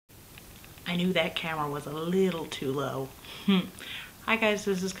I knew that camera was a little too low. Hi guys,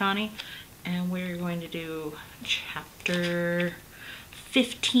 this is Connie, and we're going to do chapter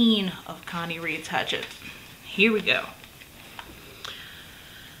 15 of Connie Reads Hatchet. Here we go.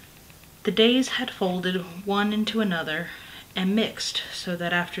 The days had folded one into another and mixed so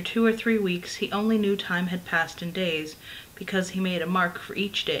that after 2 or 3 weeks he only knew time had passed in days because he made a mark for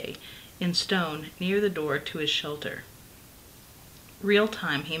each day in stone near the door to his shelter. Real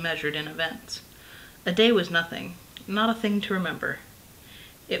time he measured in events. A day was nothing, not a thing to remember.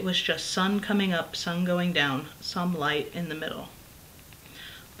 It was just sun coming up, sun going down, some light in the middle.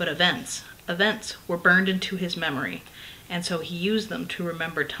 But events were burned into his memory, and so he used them to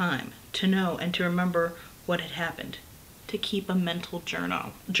remember time, to know and to remember what had happened, to keep a mental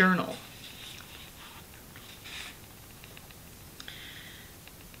journal.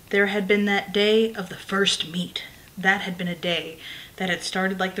 There had been that day of the first meet. That had been a day that had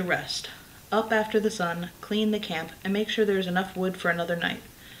started like the rest. Up after the sun, clean the camp, and make sure there's enough wood for another night.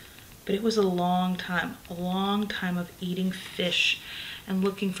 But it was a long time of eating fish and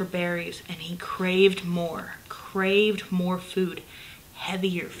looking for berries, and he craved more food,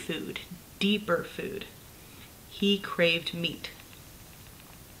 heavier food, deeper food. He craved meat.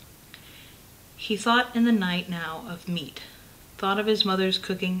 He thought in the night now of meat, thought of his mother's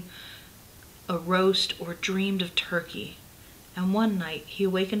cooking a roast or dreamed of turkey. And one night he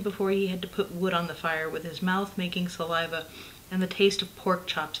awakened before he had to put wood on the fire with his mouth making saliva and the taste of pork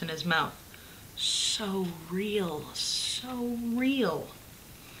chops in his mouth. So real, so real.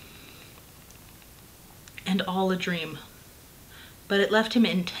 And all a dream. But it left him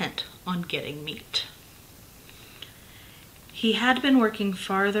intent on getting meat. He had been working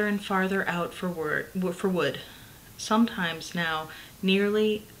farther and farther out for wood, sometimes now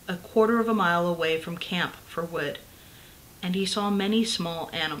nearly a quarter of a mile away from camp for wood. And he saw many small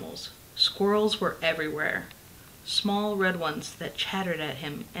animals. Squirrels were everywhere, small red ones that chattered at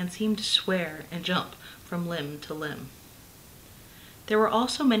him and seemed to swear and jump from limb to limb. There were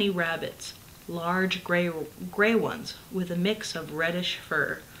also many rabbits, large gray ones with a mix of reddish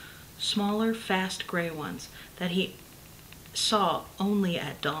fur, smaller, fast gray ones that he saw only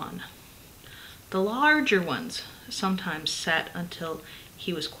at dawn. The larger ones sometimes sat until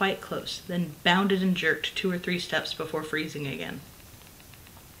he was quite close, then bounded and jerked 2 or 3 steps before freezing again.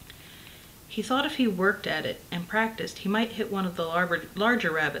 He thought if he worked at it and practiced, he might hit one of the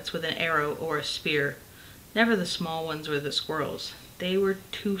larger rabbits with an arrow or a spear. Never the small ones or the squirrels. They were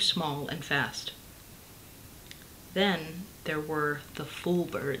too small and fast. Then there were the fool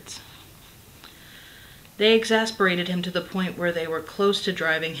birds. They exasperated him to the point where they were close to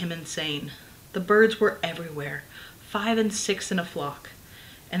driving him insane. The birds were everywhere, 5 and 6 in a flock,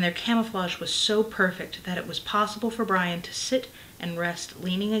 and their camouflage was so perfect that it was possible for Brian to sit and rest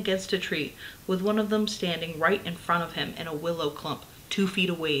leaning against a tree with one of them standing right in front of him in a willow clump 2 feet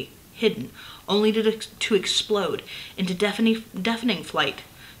away, hidden, only to explode into deafening flight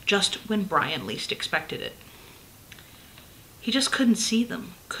just when Brian least expected it. He just couldn't see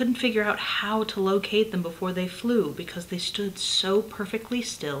them, couldn't figure out how to locate them before they flew because they stood so perfectly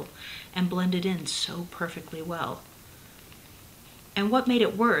still and blended in so perfectly well. And what made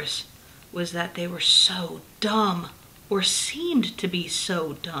it worse was that they were so dumb, or seemed to be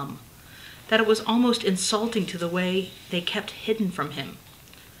so dumb, that it was almost insulting to the way they kept hidden from him.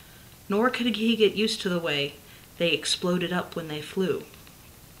 Nor could he get used to the way they exploded up when they flew.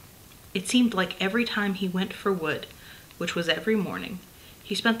 It seemed like every time he went for wood, which was every morning,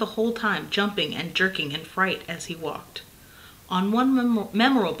 he spent the whole time jumping and jerking in fright as he walked. On one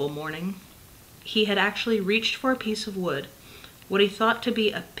memorable morning, he had actually reached for a piece of wood, what he thought to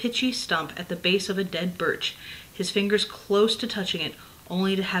be a pitchy stump at the base of a dead birch, his fingers close to touching it,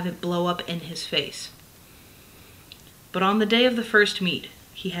 only to have it blow up in his face. But on the day of the first meet,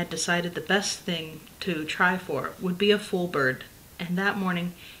 he had decided the best thing to try for would be a fool bird, and that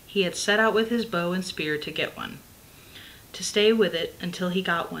morning he had set out with his bow and spear to get one, to stay with it until he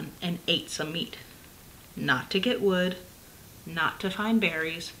got one and ate some meat. Not to get wood, not to find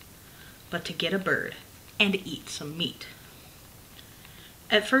berries, but to get a bird and eat some meat.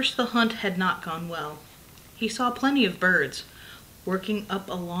 At first the hunt had not gone well. He saw plenty of birds, working up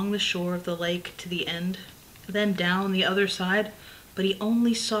along the shore of the lake to the end, then down the other side, but he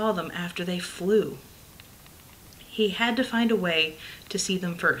only saw them after they flew. He had to find a way to see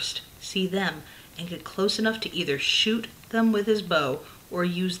them first, see them, and get close enough to either shoot them with his bow or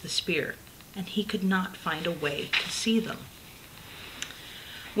use the spear, and he could not find a way to see them.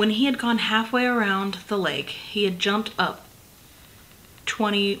 When he had gone halfway around the lake, he had jumped up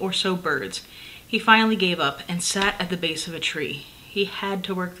 20 or so birds. He finally gave up and sat at the base of a tree. He had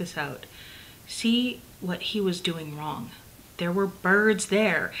to work this out. see what he was doing wrong. There were birds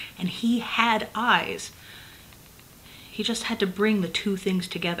there, and he had eyes. He just had to bring the two things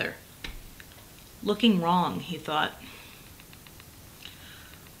together. Looking wrong, he thought.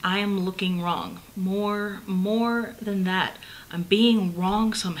 I am looking wrong. More than that. I'm being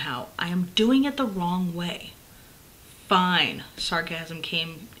wrong somehow. I am doing it the wrong way. Fine, sarcasm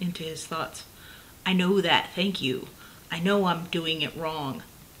came into his thoughts. I know that, thank you. I know I'm doing it wrong.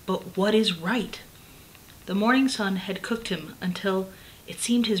 But what is right? The morning sun had cooked him until it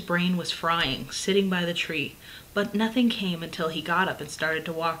seemed his brain was frying, sitting by the tree, but nothing came until he got up and started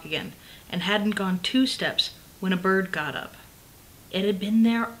to walk again, and hadn't gone 2 steps when a bird got up. It had been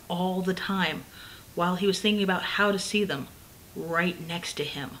there all the time, while he was thinking about how to see them, right next to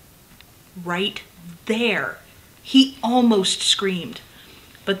him. Right there! He almost screamed.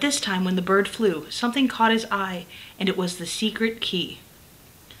 But this time when the bird flew, something caught his eye, and it was the secret key.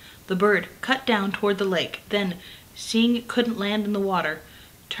 The bird cut down toward the lake, then, seeing it couldn't land in the water,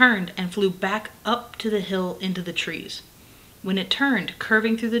 turned and flew back up to the hill into the trees. When it turned,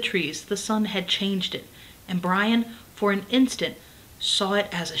 curving through the trees, the sun had changed it, and Brian, for an instant, saw it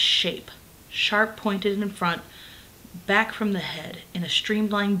as a shape, sharp pointed in front, back from the head, in a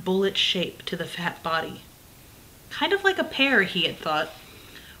streamlined bullet shape to the fat body. Kind of like a pear, he had thought,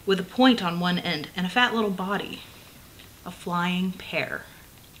 with a point on one end and a fat little body. A flying pear.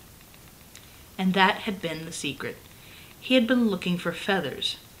 And that had been the secret. He had been looking for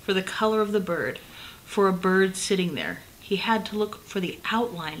feathers, for the color of the bird, for a bird sitting there. He had to look for the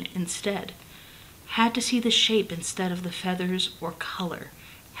outline instead. Had to see the shape instead of the feathers or color.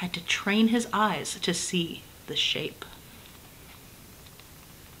 Had to train his eyes to see the shape.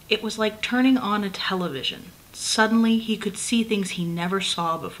 It was like turning on a television. Suddenly he could see things he never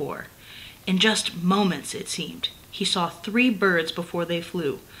saw before. In just moments, it seemed. He saw 3 birds before they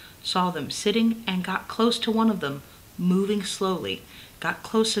flew, saw them sitting and got close to one of them, moving slowly, got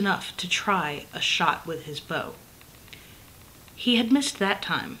close enough to try a shot with his bow. He had missed that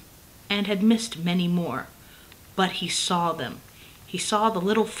time, and had missed many more, but he saw them. He saw the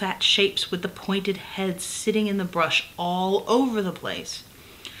little fat shapes with the pointed heads sitting in the brush all over the place.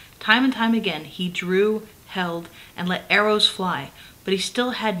 Time and time again he drew, held, and let arrows fly, but he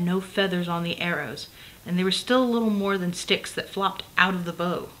still had no feathers on the arrows, and they were still little more than sticks that flopped out of the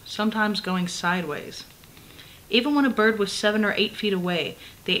bow, sometimes going sideways. Even when a bird was 7 or 8 feet away,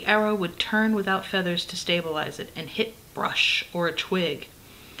 the arrow would turn without feathers to stabilize it and hit brush or a twig.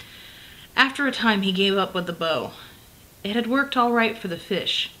 After a time he gave up with the bow. It had worked all right for the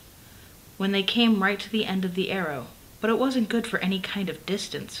fish, when they came right to the end of the arrow, but it wasn't good for any kind of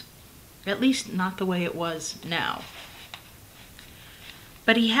distance. At least not the way it was now.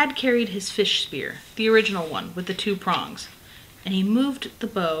 But he had carried his fish spear, the original one with the 2 prongs, and he moved the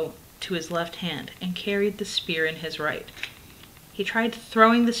bow to his left hand and carried the spear in his right. He tried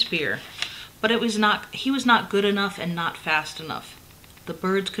throwing the spear, but he was not good enough and not fast enough. The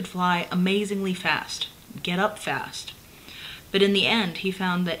birds could fly amazingly fast, get up fast. But in the end, he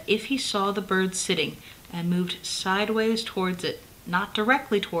found that if he saw the bird sitting and moved sideways towards it, not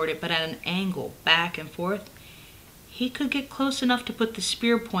directly toward it, but at an angle, back and forth, he could get close enough to put the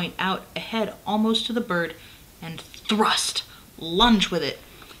spear point out ahead almost to the bird and thrust, lunge with it.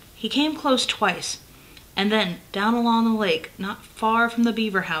 He came close twice, and then down along the lake, not far from the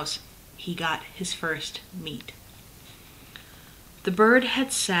beaver house, he got his first meat. The bird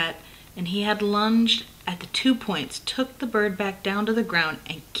had sat, and he had lunged at the 2 points, took the bird back down to the ground,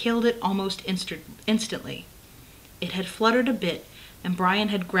 and killed it almost instantly. It had fluttered a bit, and Brian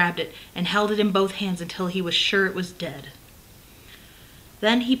had grabbed it and held it in both hands until he was sure it was dead.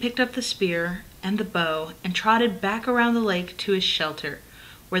 Then he picked up the spear and the bow and trotted back around the lake to his shelter,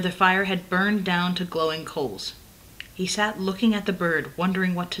 where the fire had burned down to glowing coals. He sat looking at the bird,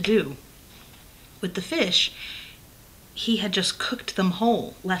 wondering what to do. With the fish, he had just cooked them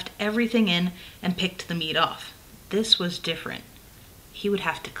whole, left everything in, and picked the meat off. This was different. He would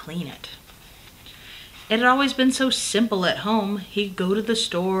have to clean it. It had always been so simple at home. He'd go to the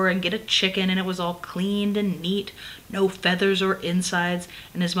store and get a chicken, and it was all cleaned and neat, no feathers or insides,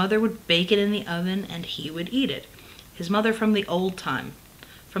 and his mother would bake it in the oven, and he would eat it. His mother from the old time,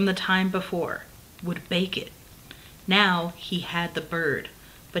 from the time before, would bake it. Now he had the bird,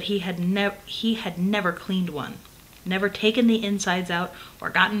 but he had never cleaned one, never taken the insides out or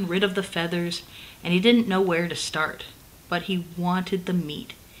gotten rid of the feathers, and he didn't know where to start. But he wanted the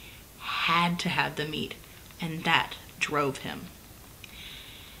meat, had to have the meat, and that drove him.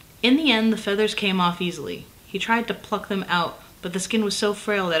 In the end, the feathers came off easily. He tried to pluck them out, but the skin was so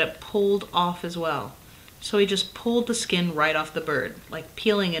frail that it pulled off as well. So he just pulled the skin right off the bird, like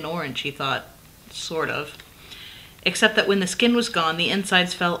peeling an orange, he thought. sort of. Except that when the skin was gone, the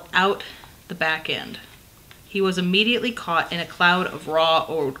insides fell out the back end. He was immediately caught in a cloud of raw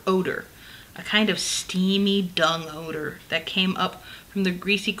odor, a kind of steamy dung odor that came up from the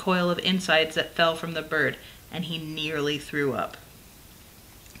greasy coil of insides that fell from the bird, and he nearly threw up.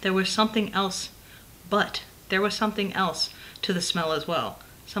 There was something else to the smell as well,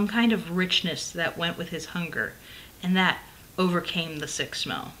 some kind of richness that went with his hunger, and that overcame the sick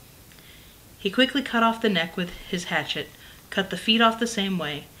smell. He quickly cut off the neck with his hatchet, cut the feet off the same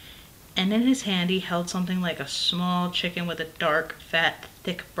way, and in his hand he held something like a small chicken with a dark, fat,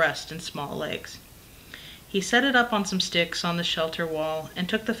 thick breast and small legs. He set it up on some sticks on the shelter wall and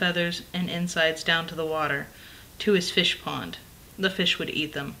took the feathers and insides down to the water, to his fish pond. The fish would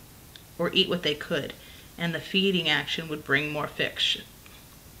eat them, or eat what they could, and the feeding action would bring more fish.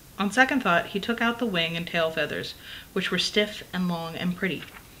 On second thought, he took out the wing and tail feathers, which were stiff and long and pretty,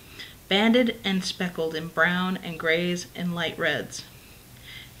 banded and speckled in brown and grays and light reds.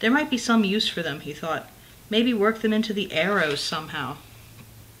 There might be some use for them, he thought. Maybe work them into the arrows somehow.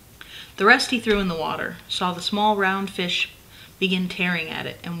 The rest he threw in the water, saw the small round fish begin tearing at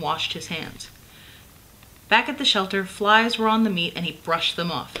it, and washed his hands. Back at the shelter, flies were on the meat, and he brushed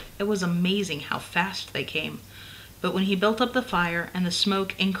them off. It was amazing how fast they came. But when he built up the fire and the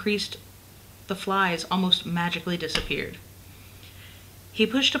smoke increased, the flies almost magically disappeared. He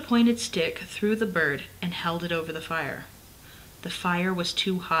pushed a pointed stick through the bird and held it over the fire. The fire was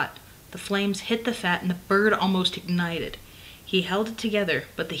too hot. The flames hit the fat and the bird almost ignited. He held it together,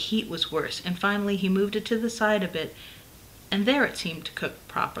 but the heat was worse, and finally he moved it to the side a bit, and there it seemed to cook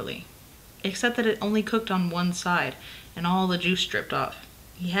properly, except that it only cooked on one side, and all the juice dripped off.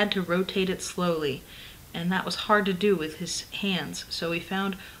 He had to rotate it slowly, and that was hard to do with his hands, so he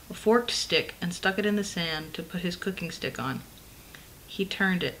found a forked stick and stuck it in the sand to put his cooking stick on. He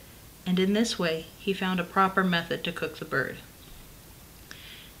turned it, and in this way he found a proper method to cook the bird.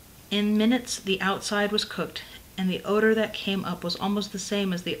 In minutes the outside was cooked, and the odor that came up was almost the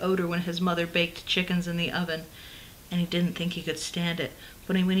same as the odor when his mother baked chickens in the oven, and he didn't think he could stand it.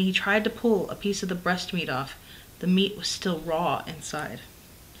 But when he tried to pull a piece of the breast meat off, the meat was still raw inside.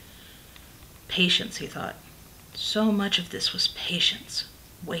 Patience, he thought. So much of this was patience,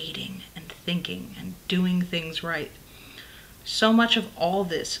 waiting and thinking and doing things right. So much of all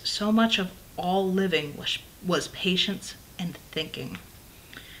this, so much of all living was patience and thinking.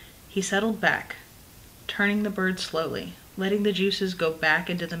 He settled back, turning the bird slowly, letting the juices go back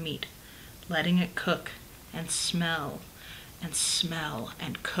into the meat, letting it cook and smell and smell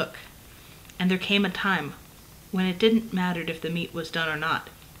and cook. And there came a time when it didn't matter if the meat was done or not.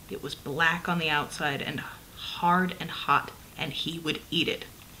 It was black on the outside and hard and hot, and he would eat it.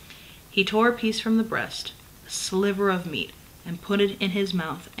 He tore a piece from the breast, a sliver of meat, and put it in his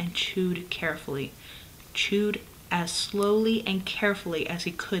mouth and chewed carefully, chewed as slowly and carefully as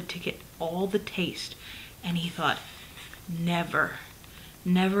he could to get all the taste. And he thought, never,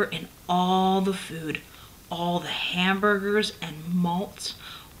 never in all the food, all the hamburgers and malts,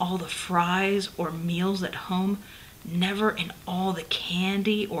 all the fries or meals at home, never in all the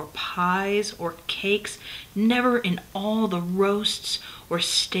candy or pies or cakes, never in all the roasts or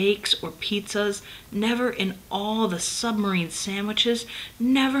steaks or pizzas, never in all the submarine sandwiches,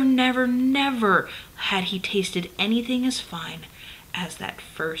 never, never, never had he tasted anything as fine as that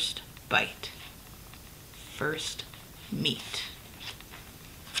first bite. First meat.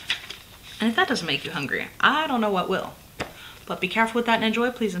 And if that doesn't make you hungry, I don't know what will. But be careful with that and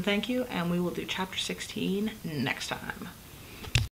enjoy, please and thank you, and we will do chapter 16 next time.